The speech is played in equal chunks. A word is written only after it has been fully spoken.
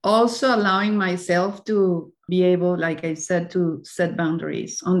Also allowing myself to be able, like I said, to set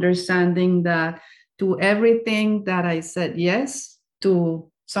boundaries, understanding that to everything that I said yes to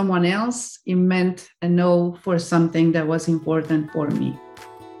someone else, it meant a no for something that was important for me.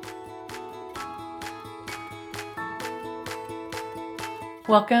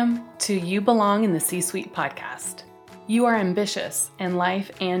 Welcome to You Belong in the C-Suite podcast. You are ambitious in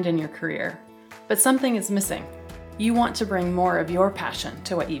life and in your career, but something is missing. You want to bring more of your passion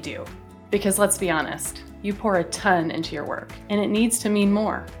to what you do. Because let's be honest, you pour a ton into your work, and it needs to mean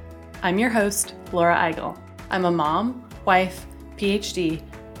more. I'm your host, Laura Eigel. I'm a mom, wife, PhD,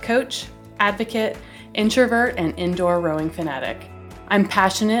 coach, advocate, introvert, and indoor rowing fanatic. I'm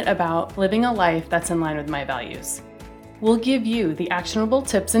passionate about living a life that's in line with my values. We'll give you the actionable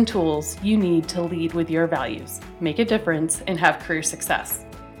tips and tools you need to lead with your values, make a difference, and have career success.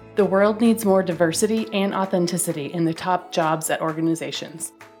 The world needs more diversity and authenticity in the top jobs at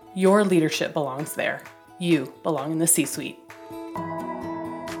organizations. Your leadership belongs there. You belong in the C-Suite.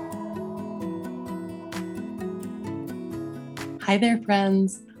 Hi there,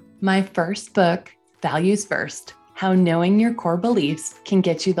 friends. My first book, Values First: How Knowing Your Core Beliefs Can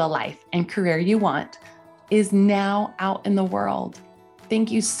Get You the Life and Career You Want, is now out in the world.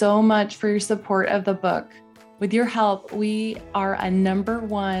 Thank you so much for your support of the book. With your help, we are a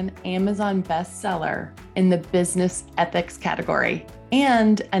 #1 Amazon bestseller in the business ethics category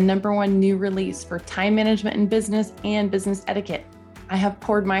and a #1 new release for time management in business and business etiquette. I have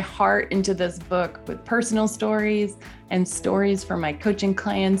poured my heart into this book with personal stories and stories from my coaching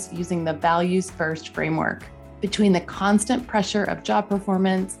clients using the Values First framework. Between the constant pressure of job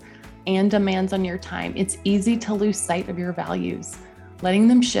performance and demands on your time, it's easy to lose sight of your values, letting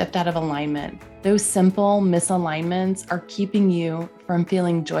them shift out of alignment. Those simple misalignments are keeping you from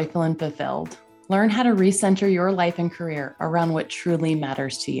feeling joyful and fulfilled. Learn how to recenter your life and career around what truly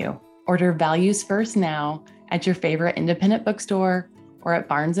matters to you. Order Values First now at your favorite independent bookstore or at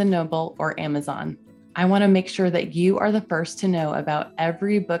Barnes & Noble or Amazon. I want to make sure that you are the first to know about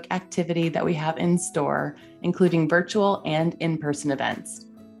every book activity that we have in store, including virtual and in-person events.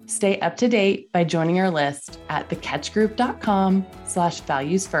 Stay up to date by joining our list at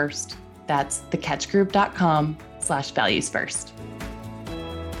thecatchgroup.com/valuesfirst. That's thecatchgroup.com/valuesfirst.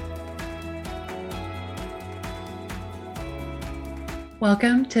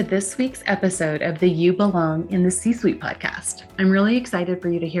 Welcome to this week's episode of the You Belong in the C-Suite podcast. I'm really excited for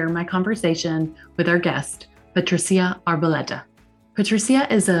you to hear my conversation with our guest, Patricia Arboleda. Patricia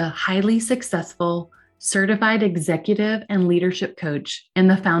is a highly successful certified executive and leadership coach and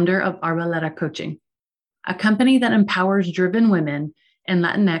the founder of Arboleda Coaching, a company that empowers driven women and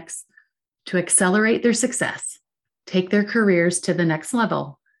Latinx to accelerate their success, take their careers to the next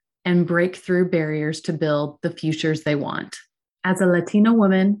level, and break through barriers to build the futures they want. As a Latina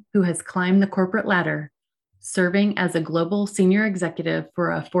woman who has climbed the corporate ladder, serving as a global senior executive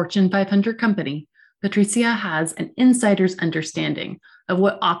for a Fortune 500 company, Patricia has an insider's understanding of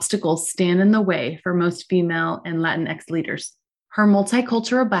what obstacles stand in the way for most female and Latinx leaders. Her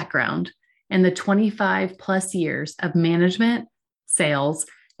multicultural background and the 25 plus years of management, sales,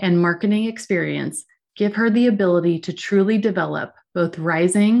 and marketing experience give her the ability to truly develop both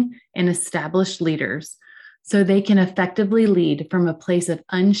rising and established leaders so they can effectively lead from a place of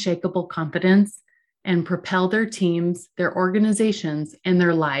unshakable confidence and propel their teams, their organizations, and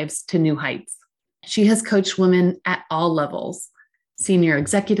their lives to new heights. She has coached women at all levels, senior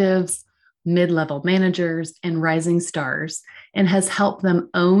executives, mid-level managers, and rising stars, and has helped them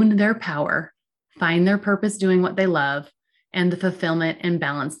own their power, find their purpose doing what they love, and the fulfillment and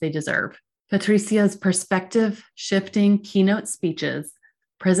balance they deserve. Patricia's perspective-shifting keynote speeches,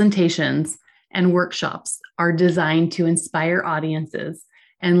 presentations, and workshops are designed to inspire audiences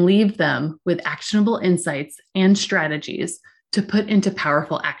and leave them with actionable insights and strategies to put into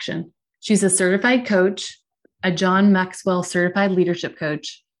powerful action. She's a certified coach, a John Maxwell certified leadership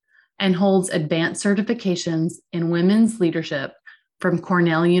coach, and holds advanced certifications in women's leadership from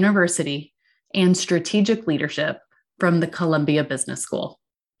Cornell University and strategic leadership from the Columbia Business School.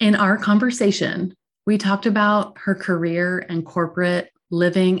 In our conversation, we talked about her career and corporate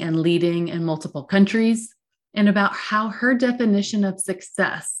living and leading in multiple countries, and about how her definition of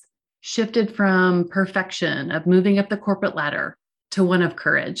success shifted from perfection of moving up the corporate ladder to one of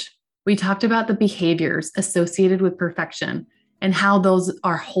courage. We talked about the behaviors associated with perfection and how those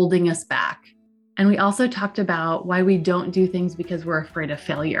are holding us back. And we also talked about why we don't do things because we're afraid of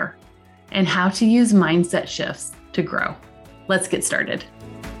failure and how to use mindset shifts to grow. Let's get started.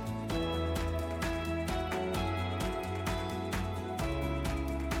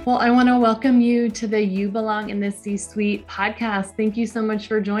 Well, I want to welcome you to the You Belong in the C-Suite podcast. Thank you so much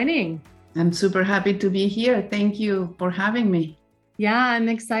for joining. I'm super happy to be here. Thank you for having me. Yeah, I'm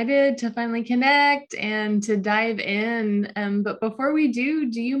excited to finally connect and to dive in. But before we do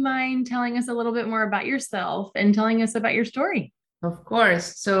you mind telling us a little bit more about yourself and telling us about your story? Of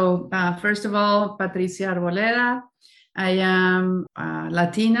course. So first of all, Patricia Arboleda. I am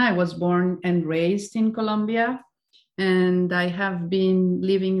Latina. I was born and raised in Colombia, and I have been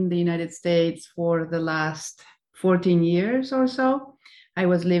living in the United States for the last 14 years or so. I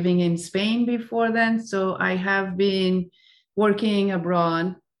was living in Spain before then, so I have been working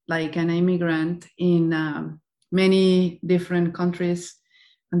abroad like an immigrant in many different countries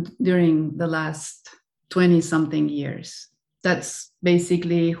during the last 20 something years. That's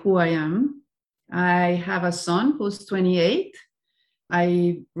basically who I am. I have a son who's 28.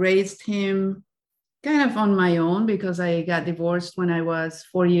 I raised him kind of on my own because I got divorced when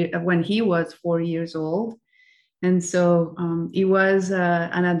when he was 4 years old. And so it was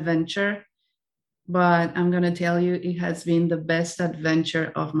an adventure, but I'm going to tell you, it has been the best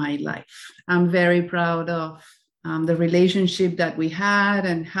adventure of my life. I'm very proud of the relationship that we had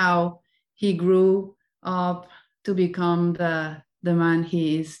and how he grew up to become the man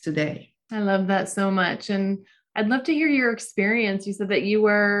he is today. I love that so much. And I'd love to hear your experience. You said that you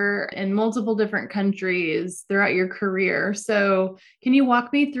were in multiple different countries throughout your career. So can you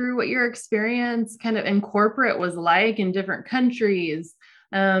walk me through what your experience kind of in corporate was like in different countries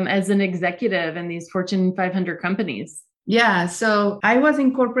as an executive in these Fortune 500 companies? Yeah, so I was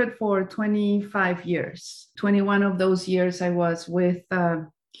in corporate for 25 years. 21 of those years I was with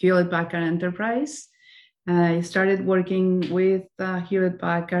Hewlett Packard Enterprise. I started working with Hewlett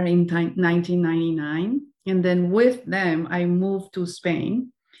Packard in 1999. And then with them, I moved to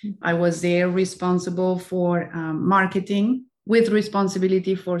Spain. I was there responsible for marketing with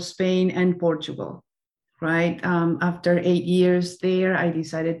responsibility for Spain and Portugal, right? After 8 years there, I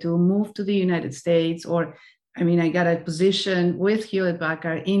decided to move to the United States, I got a position with Hewlett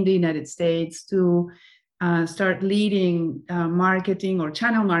Packard in the United States to start leading marketing or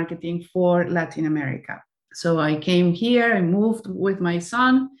channel marketing for Latin America. So I came here, I moved with my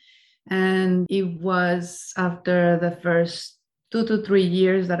son, and it was after the first 2 to 3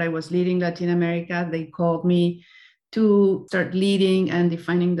 years that I was leading Latin America, they called me to start leading and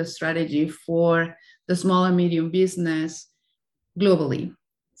defining the strategy for the small and medium business globally.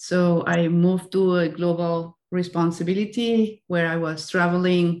 So I moved to a global responsibility where I was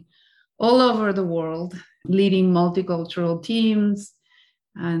traveling all over the world, leading multicultural teams,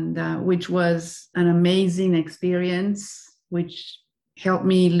 and which was an amazing experience, which helped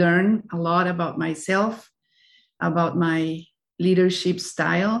me learn a lot about myself, about my leadership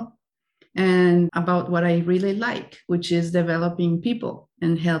style, and about what I really like, which is developing people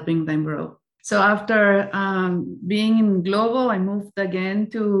and helping them grow. So after being in global, I moved again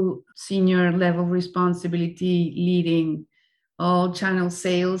to senior level responsibility, leading all channel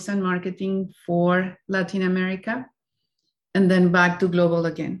sales and marketing for Latin America, and then back to global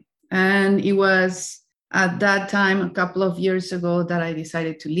again. And it was at that time, a couple of years ago, that I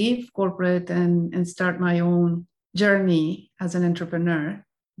decided to leave corporate and start my own journey as an entrepreneur,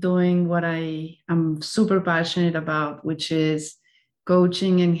 doing what I am super passionate about, which is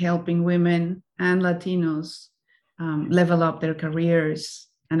coaching and helping women and Latinos level up their careers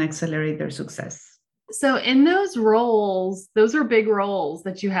and accelerate their success. So in those roles, those are big roles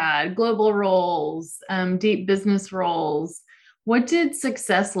that you had, global roles, deep business roles. What did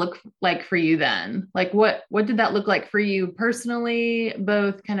success look like for you then? Like what did that look like for you personally,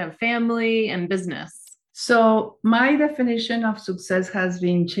 both kind of family and business? So my definition of success has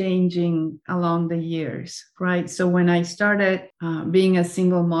been changing along the years, right? So when I started being a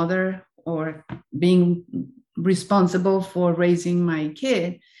single mother or being responsible for raising my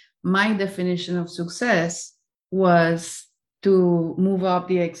kid, my definition of success was to move up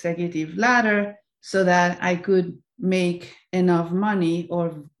the executive ladder so that I could make enough money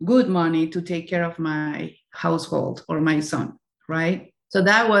or good money to take care of my household or my son, right? So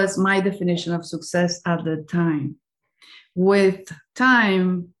that was my definition of success at the time. With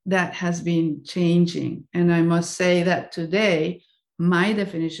time, that has been changing. And I must say that today, my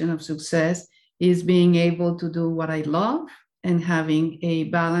definition of success is being able to do what I love and having a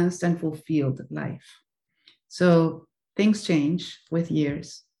balanced and fulfilled life. So things change with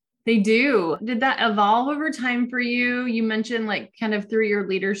years. They do. Did that evolve over time for you? You mentioned like kind of through your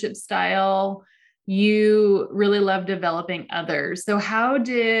leadership style, you really love developing others. So how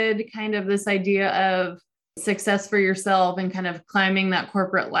did kind of this idea of success for yourself and kind of climbing that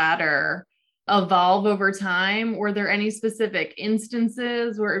corporate ladder evolve over time? Were there any specific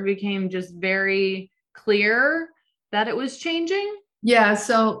instances where it became just very clear that it was changing? Yeah,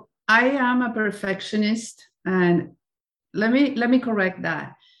 so I am a perfectionist, and let me correct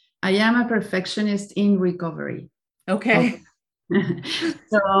that. I am a perfectionist in recovery. Okay.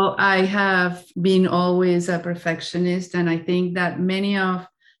 So I have been always a perfectionist, and I think that many of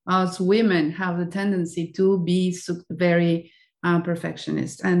us women have the tendency to be very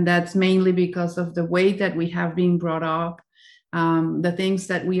perfectionist, and that's mainly because of the way that we have been brought up, the things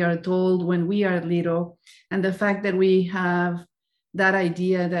that we are told when we are little, and the fact that we have that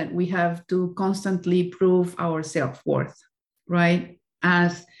idea that we have to constantly prove our self-worth, right?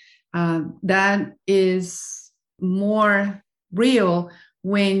 As that is more real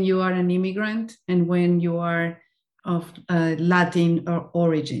when you are an immigrant and when you are of Latin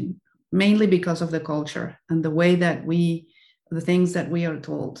origin, mainly because of the culture and the way that the things that we are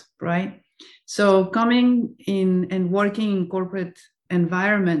told, right? So coming in and working in corporate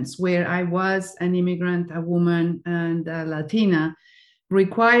environments where I was an immigrant, a woman, and a Latina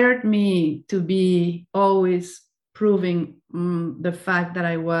required me to be always proving the fact that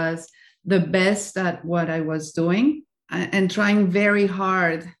I was the best at what I was doing and trying very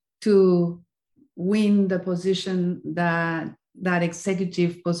hard to win the position that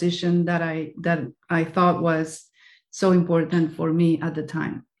executive position that I thought was so important for me at the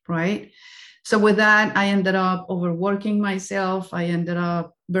time, right? So with that, I ended up overworking myself. I ended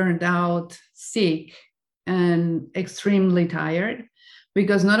up burned out, sick, and extremely tired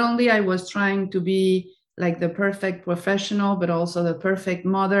because not only I was trying to be like the perfect professional, but also the perfect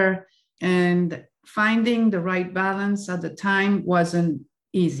mother, and finding the right balance at the time wasn't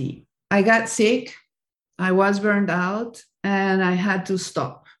easy. I got sick, I was burned out, and I had to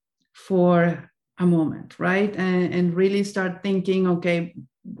stop for a moment, right? And really start thinking, okay,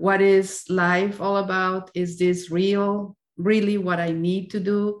 what is life all about? Is this really what I need to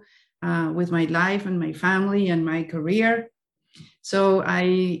do with my life and my family and my career? So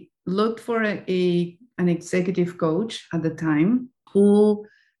I looked for an executive coach at the time who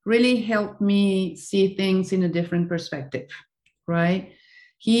really helped me see things in a different perspective, right?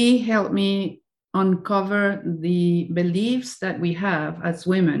 He helped me uncover the beliefs that we have as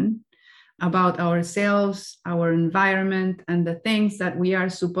women about ourselves, our environment, and the things that we are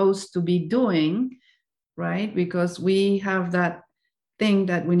supposed to be doing, right? Because we have that thing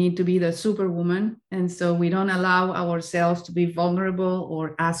that we need to be the superwoman. And so we don't allow ourselves to be vulnerable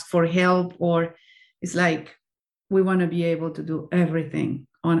or ask for help, or it's like we want to be able to do everything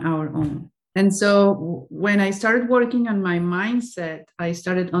on our own. And so when I started working on my mindset, I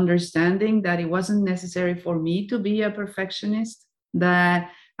started understanding that it wasn't necessary for me to be a perfectionist,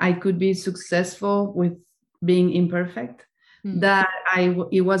 that I could be successful with being imperfect, that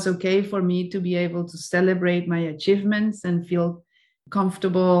it was okay for me to be able to celebrate my achievements and feel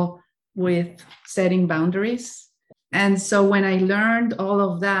comfortable with setting boundaries. And so when I learned all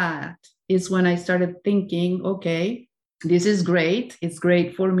of that is when I started thinking, okay, this is great. It's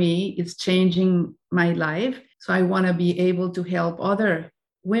great for me. It's changing my life. So I want to be able to help other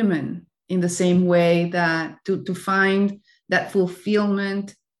women in the same way that to find that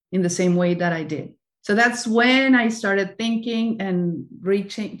fulfillment in the same way that I did. So that's when I started thinking and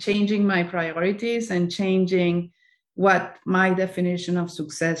changing my priorities and changing what my definition of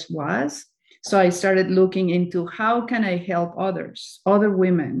success was. So I started looking into how can I help others, other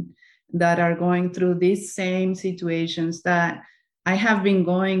women that are going through these same situations that I have been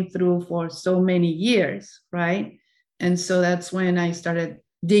going through for so many years, right? And so that's when I started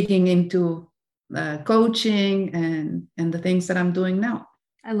digging into coaching and the things that I'm doing now.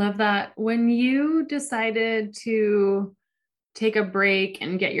 I love that. When you decided to take a break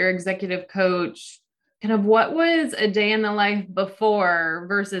and get your executive coach, kind of what was a day in the life before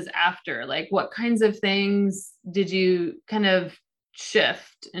versus after? Like, what kinds of things did you kind of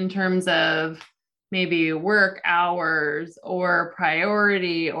shift in terms of maybe work hours or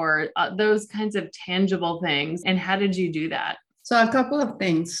priority or those kinds of tangible things? And how did you do that? So a couple of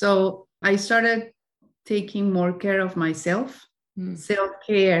things. So I started taking more care of myself.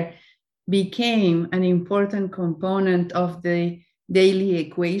 Self-care became an important component of the daily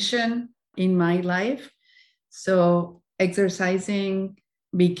equation in my life. So exercising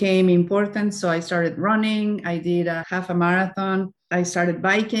became important. So I started running. I did a half a marathon. I started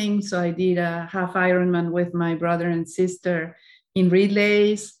biking. So I did a half Ironman with my brother and sister in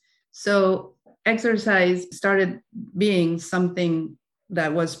relays. So exercise started being something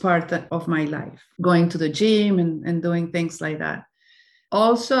that was part of my life, going to the gym and doing things like that.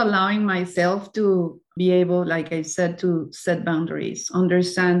 Also allowing myself to be able, like I said, to set boundaries,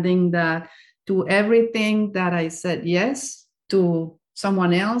 understanding that to everything that I said yes to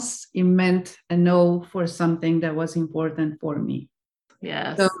someone else, it meant a no for something that was important for me.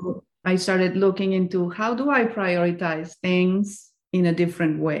 Yes. So I started looking into how do I prioritize things in a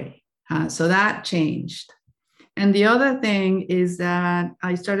different way. So that changed. And the other thing is that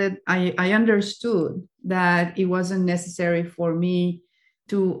I understood that it wasn't necessary for me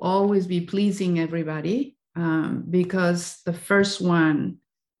to always be pleasing everybody, because the first one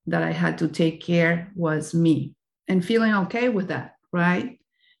that I had to take care was me, and feeling okay with that, right?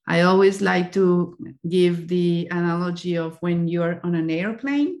 I always like to give the analogy of when you're on an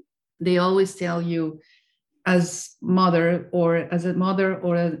airplane, they always tell you, as a mother or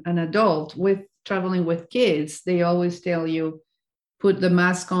an adult with traveling with kids, they always tell you, put the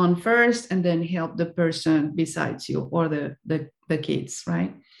mask on first and then help the person besides you, or the kids,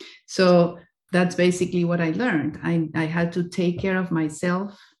 right? So that's basically what I learned. I had to take care of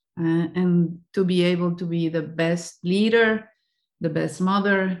myself, and to be able to be the best leader, the best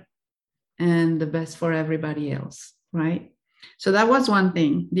mother, and the best for everybody else, right? So that was one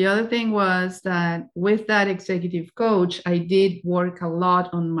thing. The other thing was that with that executive coach, I did work a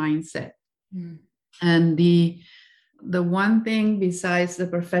lot on mindset. Mm. And the one thing besides the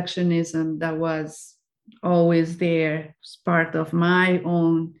perfectionism that was always there as part of my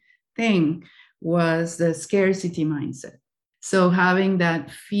own thing was the scarcity mindset. So having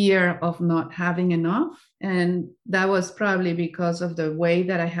that fear of not having enough, and that was probably because of the way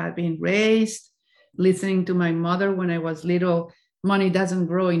that I had been raised, listening to my mother when I was little, money doesn't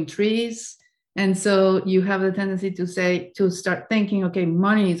grow in trees. And so you have the tendency to start thinking, okay,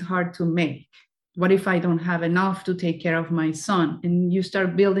 money is hard to make. What if I don't have enough to take care of my son? And you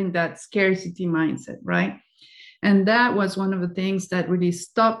start building that scarcity mindset, right? And that was one of the things that really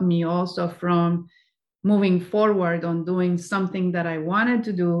stopped me also from moving forward on doing something that I wanted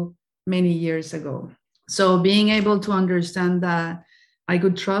to do many years ago. So being able to understand that I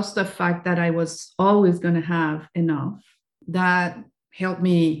could trust the fact that I was always going to have enough, that helped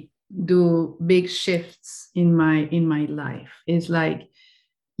me do big shifts in my life. It's like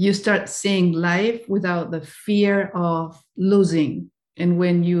you start seeing life without the fear of losing. And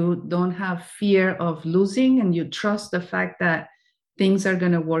when you don't have fear of losing and you trust the fact that things are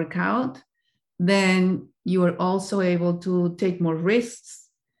going to work out, then you are also able to take more risks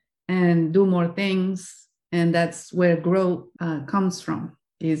and do more things. And that's where growth comes from,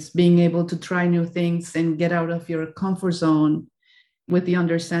 is being able to try new things and get out of your comfort zone with the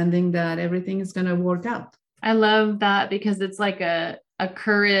understanding that everything is going to work out. I love that, because it's like a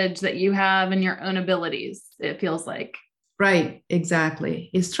courage that you have in your own abilities, it feels like. Right,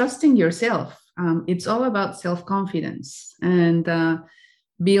 exactly. It's trusting yourself. It's all about self-confidence, and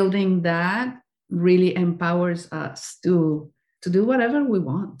building that really empowers us to do whatever we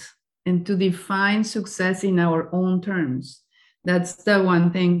want and to define success in our own terms. That's the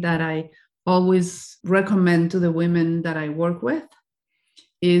one thing that I always recommend to the women that I work with,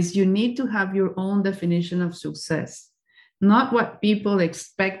 is you need to have your own definition of success, not what people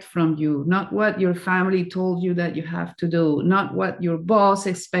expect from you, not what your family told you that you have to do, not what your boss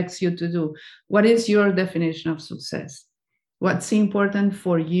expects you to do. What is your definition of success? What's important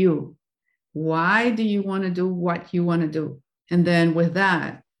for you? Why do you want to do what you want to do? And then with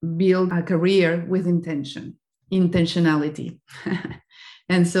that, build a career with intentionality.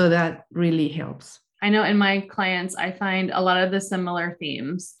 And so that really helps. I know in my clients, I find a lot of the similar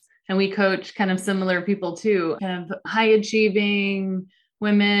themes, and we coach kind of similar people too, kind of high achieving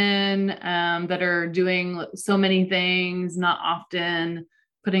women that are doing so many things, not often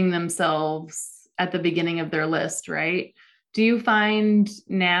putting themselves at the beginning of their list, right? Do you find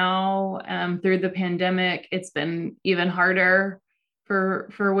now through the pandemic, it's been even harder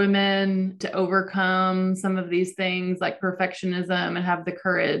for women to overcome some of these things like perfectionism and have the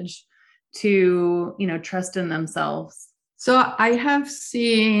courage to, trust in themselves? So I have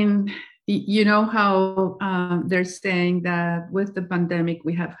seen, how they're saying that with the pandemic,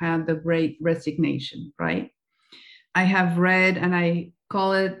 we have had the great resignation, right? I have read, and I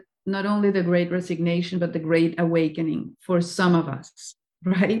call it not only the great resignation, but the great awakening for some of us,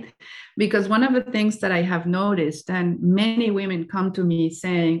 right? Because one of the things that I have noticed, and many women come to me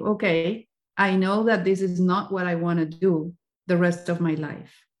saying, okay, I know that this is not what I want to do the rest of my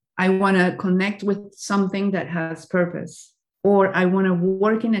life. I want to connect with something that has purpose, or I want to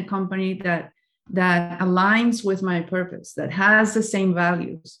work in a company that aligns with my purpose, that has the same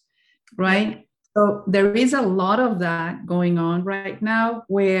values, right? So there is a lot of that going on right now,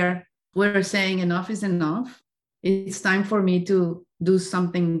 where we're saying enough is enough. It's time for me to do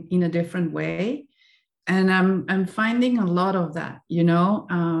something in a different way. And I'm finding a lot of that,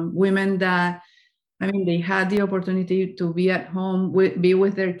 women that, I mean, they had the opportunity to be at home, be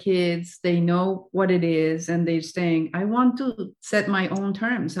with their kids. They know what it is, and they're saying, I want to set my own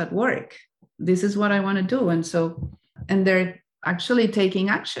terms at work. This is what I want to do. And they're actually taking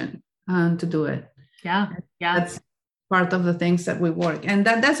action to do it. Yeah. Yeah. That's part of the things that we work. And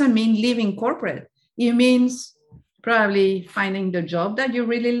that doesn't mean leaving corporate. It means probably finding the job that you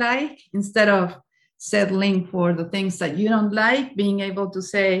really like instead of settling for the things that you don't like, being able to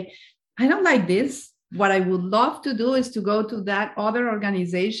say, I don't like this. What I would love to do is to go to that other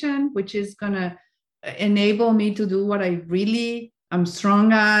organization, which is going to enable me to do what I really am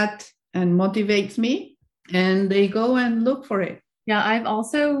strong at and motivates me. And they go and look for it. Yeah, I've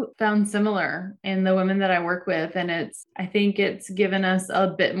also found similar in the women that I work with. And I think it's given us a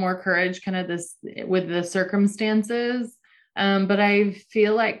bit more courage, kind of this with the circumstances. But I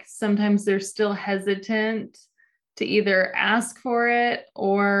feel like sometimes they're still hesitant to either ask for it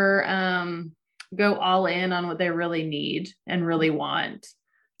or go all in on what they really need and really want.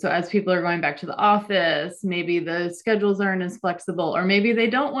 So as people are going back to the office, maybe the schedules aren't as flexible, or maybe they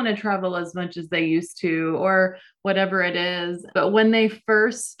don't want to travel as much as they used to, or whatever it is. But when they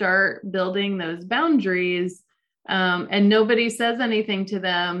first start building those boundaries, and nobody says anything to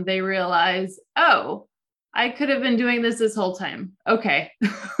them, they realize, oh, I could have been doing this whole time. Okay.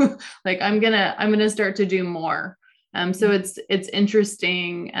 Like I'm gonna start to do more. So it's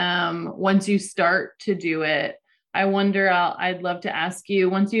interesting. Once you start to do it, I wonder, I'd love to ask you,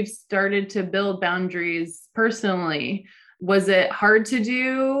 once you've started to build boundaries personally, was it hard to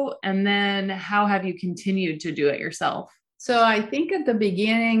do? And then how have you continued to do it yourself? So I think at the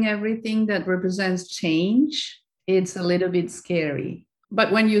beginning, everything that represents change, it's a little bit scary.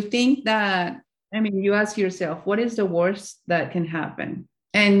 But when you think that, I mean, you ask yourself, what is the worst that can happen?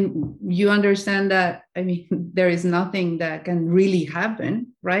 And you understand that, I mean, there is nothing that can really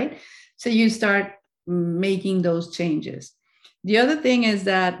happen, right? So you start making those changes. The other thing is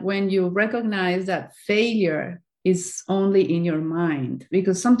that when you recognize that failure is only in your mind,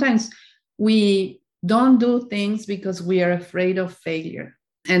 because sometimes we don't do things because we are afraid of failure.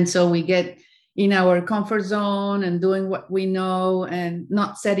 And so we get in our comfort zone and doing what we know and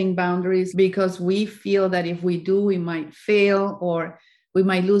not setting boundaries because we feel that if we do, we might fail or we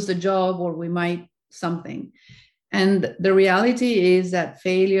might lose the job or we might something. And the reality is that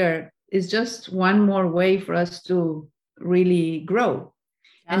failure is just one more way for us to really grow.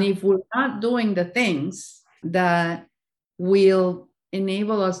 Yeah. And if we're not doing the things that will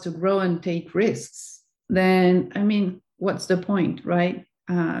enable us to grow and take risks, then, I mean, what's the point, right?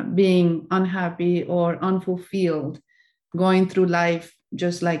 Being unhappy or unfulfilled, going through life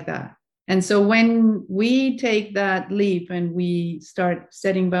just like that. And so when we take that leap and we start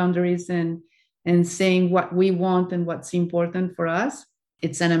setting boundaries and saying what we want and what's important for us,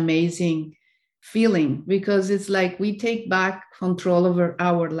 it's an amazing feeling because it's like we take back control over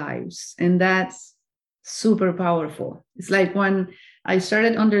our lives. And that's super powerful. It's like when I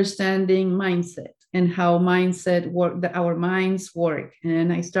started understanding mindset and how mindset work, that our minds work.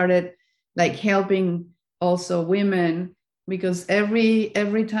 And I started like helping also women because every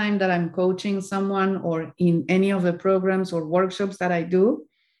time that I'm coaching someone or in any of the programs or workshops that I do,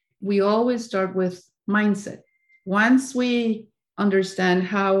 we always start with mindset. Once we understand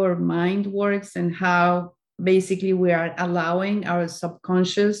how our mind works and how basically we are allowing our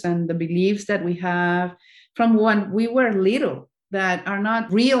subconscious and the beliefs that we have from when we were little that are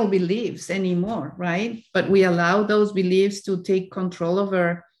not real beliefs anymore, right? But we allow those beliefs to take control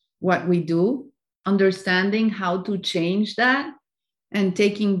over what we do, understanding how to change that and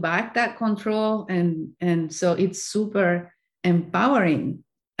taking back that control. And so it's super empowering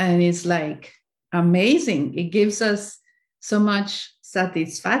and it's like amazing. It gives us so much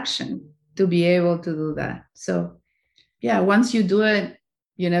satisfaction to be able to do that. So yeah, once you do it,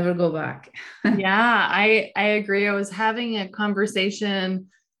 you never go back. Yeah, I agree. I was having a conversation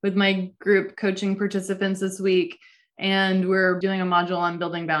with my group coaching participants this week, and we're doing a module on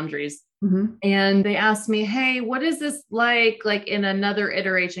building boundaries. Mm-hmm. And they asked me, hey, what is this like in another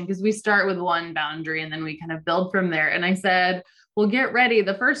iteration? Because we start with one boundary and then we kind of build from there. And I said, well, get ready.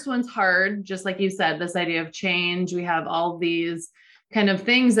 The first one's hard, just like you said, this idea of change. We have all these kind of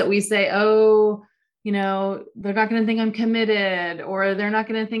things that we say, oh, you know, they're not going to think I'm committed, or they're not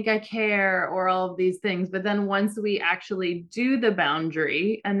going to think I care, or all of these things. But then once we actually do the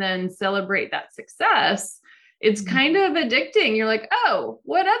boundary and then celebrate that success, it's kind of addicting. You're like, oh,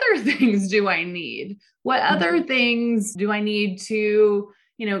 what other things do I need? What other things do I need to,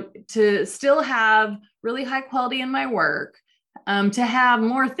 you know, to still have really high quality in my work, to have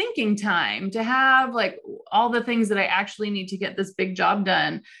more thinking time, to have like all the things that I actually need to get this big job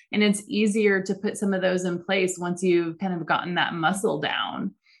done. And it's easier to put some of those in place once you've kind of gotten that muscle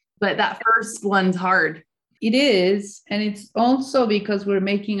down. But that first one's hard. It is. And it's also because we're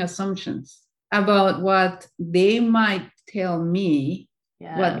making assumptions about what they might tell me,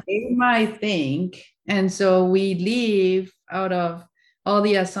 what they might think. And so we leave out of all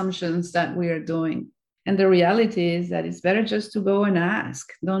the assumptions that we are doing. And the reality is that it's better just to go and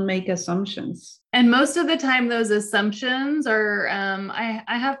ask. Don't make assumptions. And most of the time, those assumptions are, I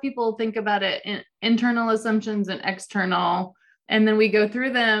have people think about it in internal assumptions and external. And then we go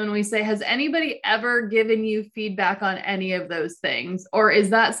through them and we say, has anybody ever given you feedback on any of those things? Or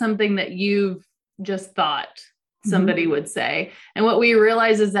is that something that you've just thought somebody would say? And what we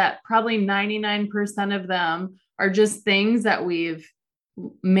realize is that probably 99% of them are just things that we've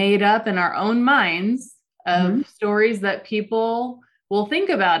made up in our own minds of stories that people will think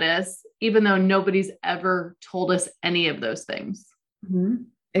about us, even though nobody's ever told us any of those things.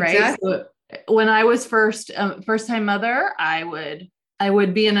 Exactly. Right? So when I was first time mother, I was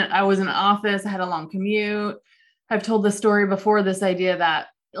in an office. I had a long commute. I've told the story before, this idea that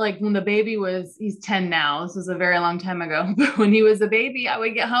like when the baby he's 10 now, this was a very long time ago, but when he was a baby, I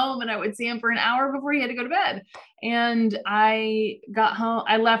would get home and I would see him for an hour before he had to go to bed. And I got home,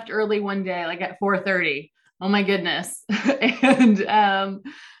 I left early one day, like at 4:30. Oh my goodness.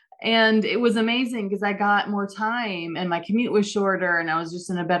 And it was amazing because I got more time and my commute was shorter and I was just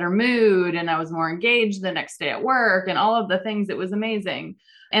in a better mood and I was more engaged the next day at work and all of the things. It was amazing.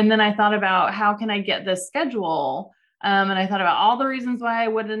 And then I thought about how can I get this schedule? And I thought about all the reasons why I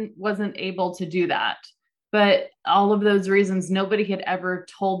wasn't able to do that. But all of those reasons, nobody had ever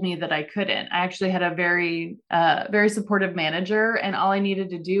told me that I couldn't. I actually had a very, very supportive manager, and all I needed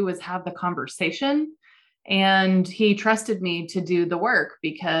to do was have the conversation. And he trusted me to do the work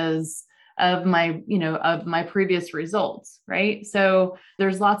because of my previous results. Right. So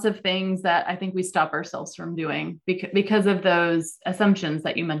there's lots of things that I think we stop ourselves from doing because of those assumptions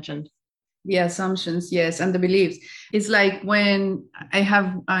that you mentioned. The assumptions, yes, and the beliefs. It's like when I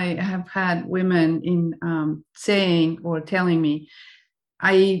have had women in saying or telling me,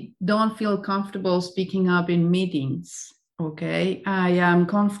 I don't feel comfortable speaking up in meetings. Okay, I am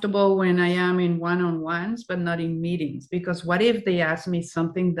comfortable when I am in one-on-ones, but not in meetings, because what if they ask me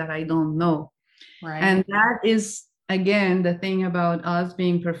something that I don't know? Right. And that is, again, the thing about us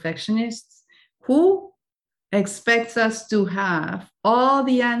being perfectionists. Who expects us to have all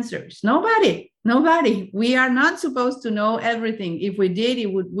the answers? Nobody. We are not supposed to know everything. If we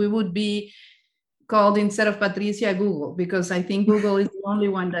did, we would be called, instead of Patricia, Google, because I think Google is the only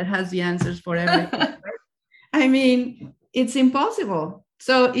one that has the answers for everything. Right? I mean, it's impossible.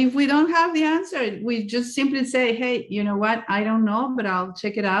 So if we don't have the answer, we just simply say, hey, you know what? I don't know, but I'll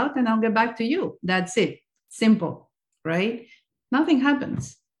check it out and I'll get back to you. That's it. Simple, right? Nothing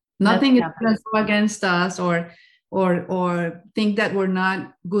happens. Nothing is going to go against us or think that we're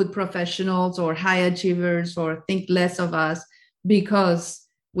not good professionals or high achievers or think less of us because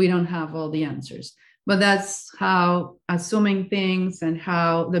we don't have all the answers. But that's how assuming things and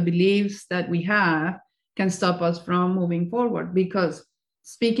how the beliefs that we have can stop us from moving forward, because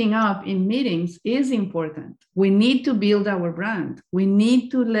speaking up in meetings is important. We need to build our brand. We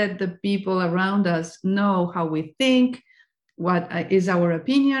need to let the people around us know how we think, what is our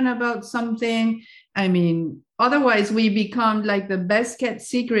opinion about something. I mean, otherwise we become like the best kept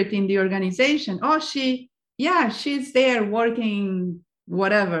secret in the organization. Oh, she's there working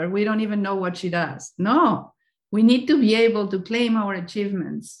whatever. We don't even know what she does. No, we need to be able to claim our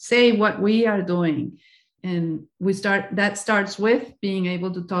achievements, say what we are doing. And that starts with being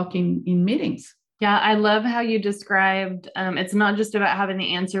able to talk in meetings. Yeah, I love how you described, it's not just about having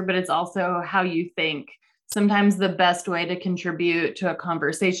the answer, but it's also how you think. Sometimes the best way to contribute to a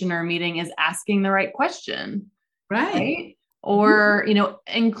conversation or a meeting is asking the right question. Right? Or,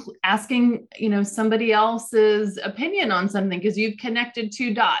 asking, somebody else's opinion on something because you've connected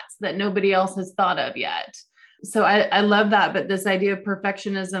two dots that nobody else has thought of yet. So I love that. But this idea of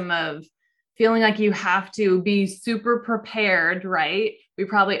perfectionism, of feeling like you have to be super prepared, right? We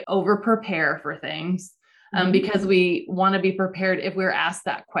probably over prepare for things because we want to be prepared if we're asked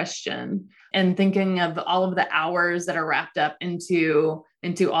that question, and thinking of all of the hours that are wrapped up into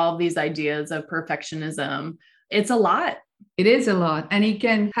all of these ideas of perfectionism. It's a lot. It is a lot. And it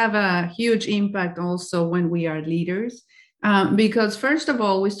can have a huge impact also when we are leaders, because first of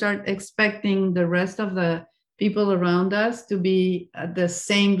all, we start expecting the rest of the people around us to be at the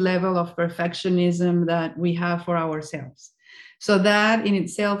same level of perfectionism that we have for ourselves. So that in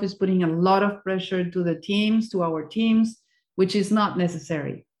itself is putting a lot of pressure to our teams. which is not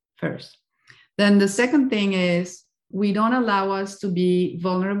necessary first. Then the second thing is we don't allow us to be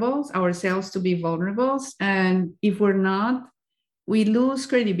vulnerable, ourselves to be vulnerable. And if we're not, we lose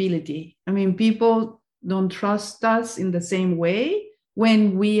credibility. I mean, people don't trust us in the same way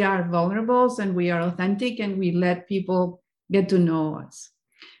when we are vulnerable and we are authentic and we let people get to know us.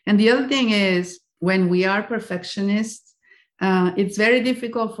 And the other thing is when we are perfectionists, it's very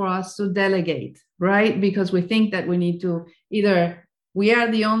difficult for us to delegate, right? Because we think that we need to either, we are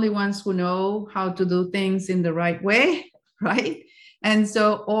the only ones who know how to do things in the right way, right? And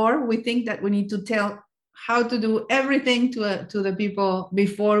so, or we think that we need to tell how to do everything to the people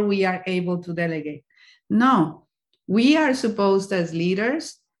before we are able to delegate. No, we are supposed as leaders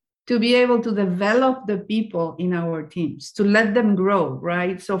to be able to develop the people in our teams, to let them grow,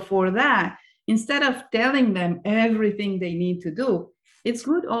 right? So for that, instead of telling them everything they need to do, it's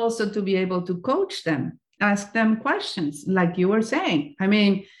good also to be able to coach them, ask them questions, like you were saying. I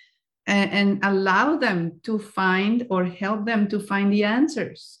mean, and allow them to find or help them to find the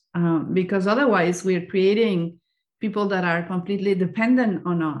answers. Because otherwise we're creating people that are completely dependent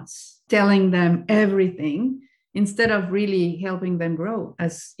on us, telling them everything instead of really helping them grow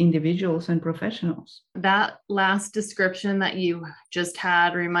as individuals and professionals. That last description that you just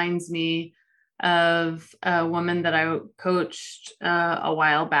had reminds me of a woman that I coached a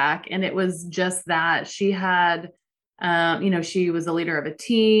while back. And it was just that she had, she was a leader of a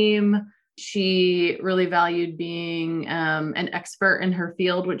team. She really valued being an expert in her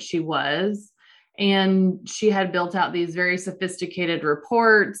field, which she was. And she had built out these very sophisticated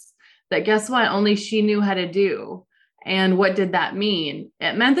reports that, guess what, only she knew how to do. And what did that mean?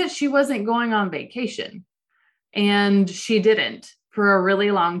 It meant that she wasn't going on vacation. And she didn't for a really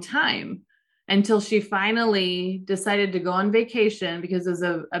long time until she finally decided to go on vacation because there's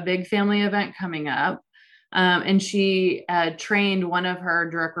a big family event coming up. And she trained one of her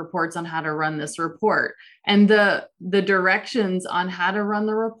direct reports on how to run this report. And the directions on how to run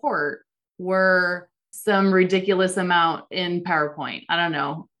the report were some ridiculous amount in PowerPoint. I don't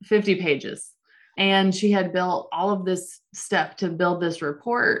know, 50 pages. And she had built all of this stuff to build this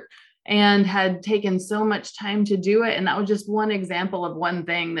report and had taken so much time to do it. And that was just one example of one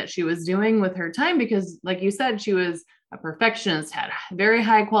thing that she was doing with her time, because like you said, she was a perfectionist, had a very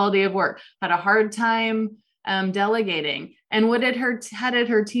high quality of work, had a hard time delegating. And how did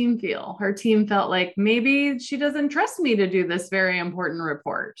her team feel? Her team felt like maybe she doesn't trust me to do this very important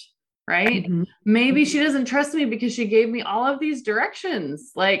report, right? Mm-hmm. Maybe she doesn't trust me because she gave me all of these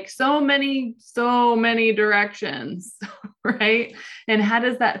directions, like so many directions, right? And how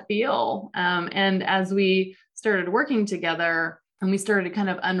does that feel? And as we started working together and we started kind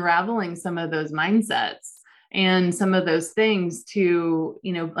of unraveling some of those mindsets and some of those things to,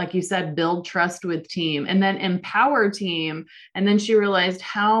 like you said, build trust with team and then empower team. And then she realized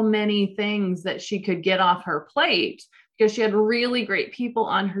how many things that she could get off her plate because she had really great people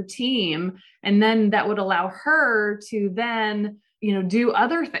on her team. And then that would allow her to then, do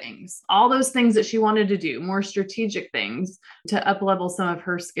other things, all those things that she wanted to do, more strategic things to up-level some of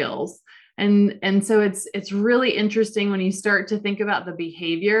her skills. And so it's really interesting when you start to think about the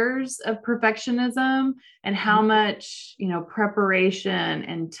behaviors of perfectionism and how much, preparation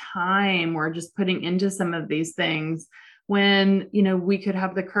and time we're just putting into some of these things when, we could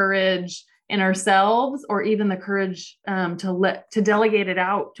have the courage in ourselves or even the courage to delegate it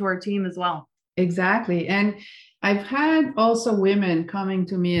out to our team as well. Exactly. And I've had also women coming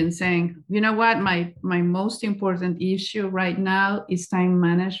to me and saying, you know what, my most important issue right now is time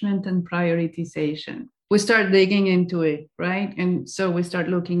management and prioritization. We start digging into it, right? And so we start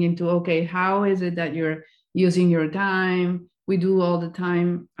looking into, okay, how is it that you're using your time? We do all the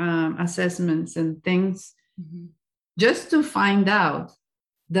time assessments and things just to find out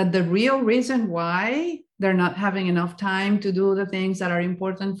that the real reason why they're not having enough time to do the things that are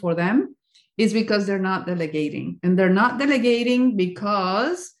important for them is because they're not delegating. And they're not delegating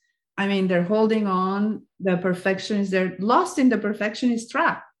because, they're holding on the perfectionist, they're lost in the perfectionist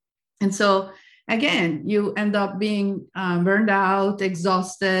trap. And so, again, you end up being burned out,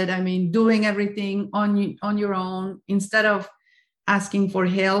 exhausted, doing everything on your own instead of asking for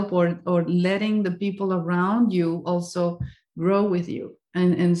help or letting the people around you also grow with you.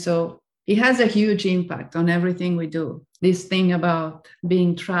 And so it has a huge impact on everything we do. This thing about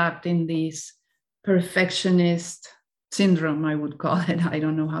being trapped in this perfectionist syndrome, I would call it. I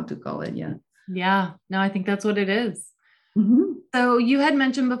don't know how to call it yet. Yeah, no, I think that's what it is. Mm-hmm. So you had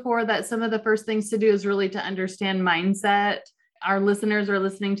mentioned before that some of the first things to do is really to understand mindset. Our listeners are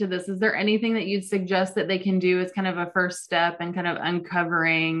listening to this. Is there anything that you'd suggest that they can do as kind of a first step and kind of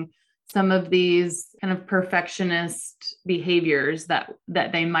uncovering some of these kind of perfectionist behaviors that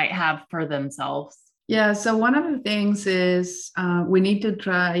they might have for themselves? Yeah, so one of the things is we need to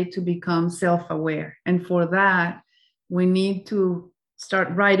try to become self-aware. And for that, we need to start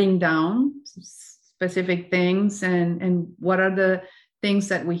writing down specific things and what are the things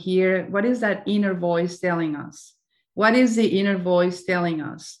that we hear. What is that inner voice telling us? What is the inner voice telling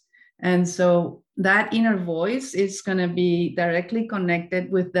us? And so that inner voice is going to be directly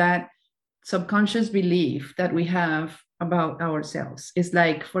connected with that subconscious belief that we have about ourselves. It's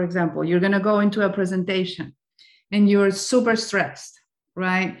like, for example, you're going to go into a presentation and you're super stressed,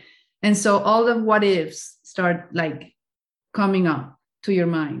 right? And so all the what ifs start like coming up to your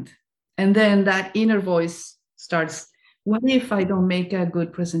mind. And then that inner voice starts, what if I don't make a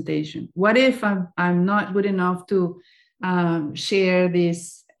good presentation? What if I'm not good enough to share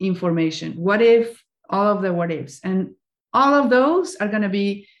this information? What if all of the what ifs? And all of those are going to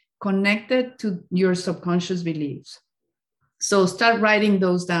be connected to your subconscious beliefs. So start writing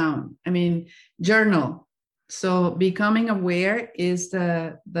those down. I mean, journal. So becoming aware is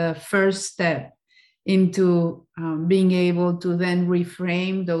the first step into being able to then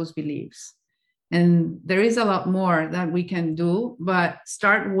reframe those beliefs. And there is a lot more that we can do, but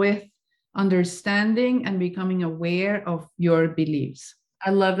start with understanding and becoming aware of your beliefs.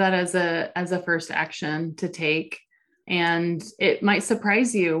 I love that as a first action to take. And it might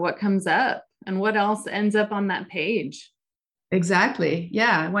surprise you what comes up and what else ends up on that page. Exactly.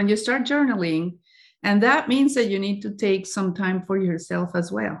 Yeah. When you start journaling, and that means that you need to take some time for yourself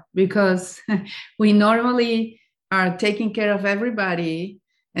as well, because we normally are taking care of everybody.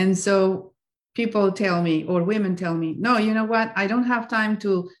 And so people tell me, or women tell me, no, you know what? I don't have time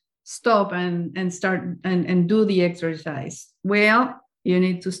to stop and start and do the exercise. Well, you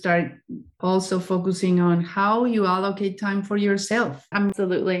need to start also focusing on how you allocate time for yourself.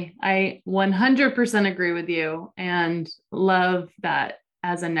 Absolutely. I 100% agree with you and love that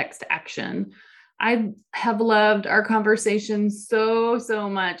as a next action. I have loved our conversation so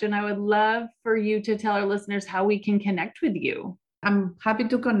much, and I would love for you to tell our listeners how we can connect with you. I'm happy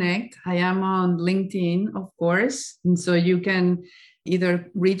to connect. I am on LinkedIn, of course. And so you can either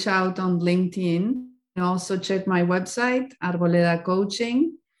reach out on LinkedIn and also check my website, Arboleda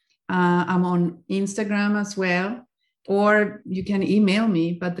Coaching. I'm on Instagram as well. Or you can email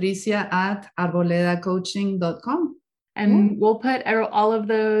me, patricia@arboledacoaching.com. And we'll put all of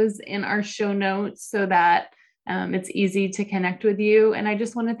those in our show notes so that it's easy to connect with you. And I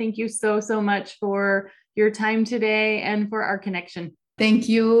just want to thank you so much for your time today and for our connection. Thank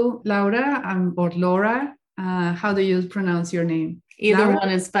you, Laura, or Laura. How do you pronounce your name? Either Laura? one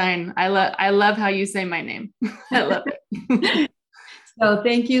is fine. I love how you say my name. I love it. So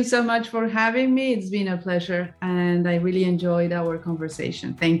thank you so much for having me. It's been a pleasure, and I really enjoyed our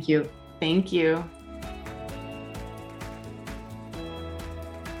conversation. Thank you. Thank you.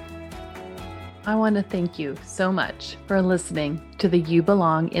 I want to thank you so much for listening to the You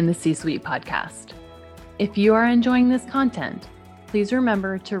Belong in the C-Suite podcast. If you are enjoying this content, please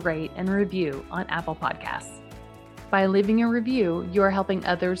remember to rate and review on Apple Podcasts. By leaving a review, you are helping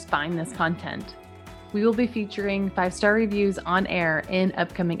others find this content. We will be featuring 5-star reviews on air in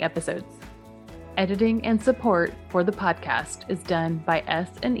upcoming episodes. Editing and support for the podcast is done by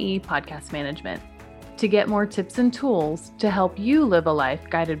S&E Podcast Management. To get more tips and tools to help you live a life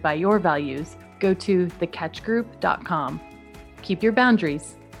guided by your values, go to thecatchgroup.com. Keep your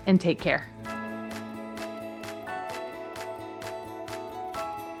boundaries and take care.